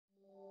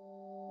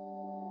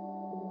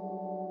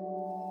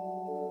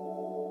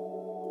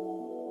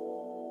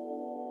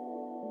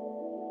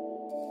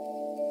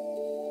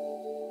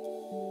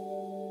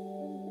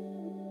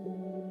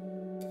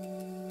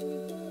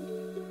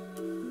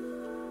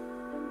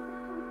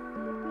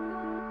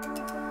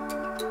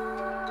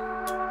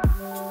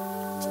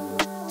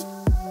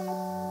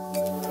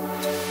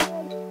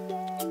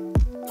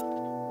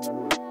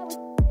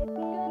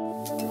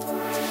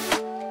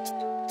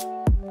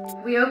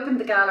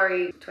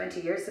gallery 20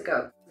 years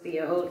ago. The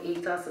whole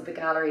ethos of the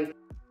gallery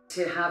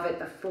to have it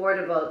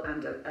affordable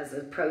and as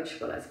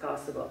approachable as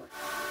possible.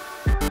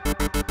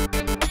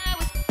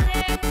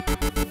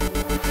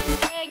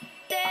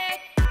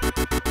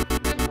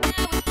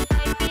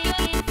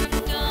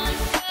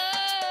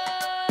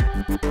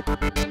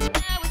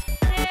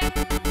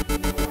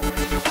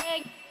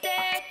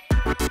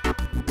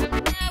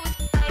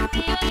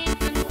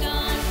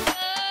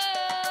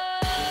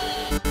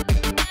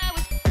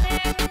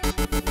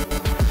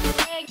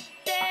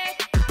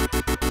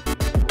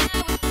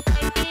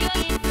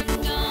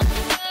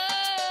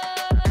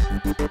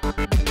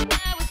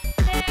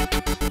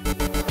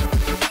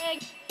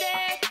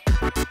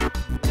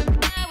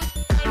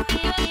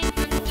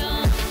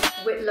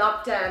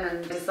 Lockdown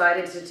and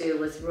decided to do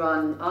was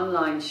run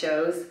online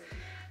shows,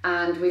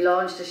 and we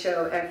launched a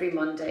show every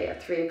Monday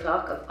at 3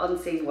 o'clock of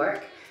unseen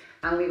work,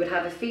 and we would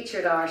have a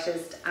featured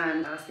artist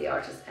and ask the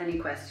artist any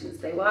questions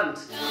they want.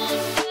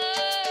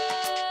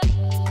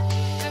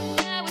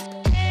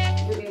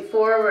 Moving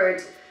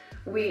forward,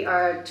 we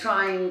are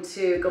trying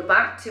to go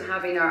back to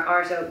having our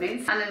art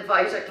openings and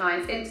invite our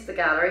clients into the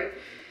gallery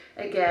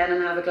again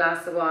and have a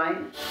glass of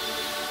wine.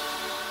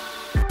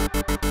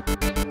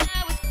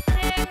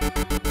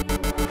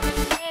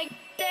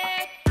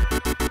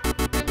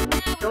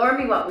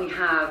 Normally what we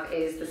have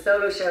is the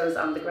solo shows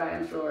on the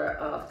ground floor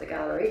of the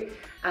gallery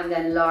and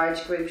then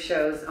large group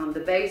shows on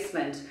the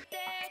basement.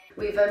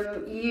 We've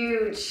a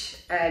huge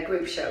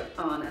group show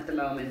on at the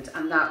moment,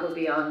 and that will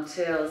be on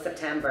till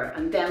September,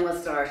 and then we'll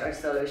start our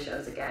solo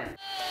shows again.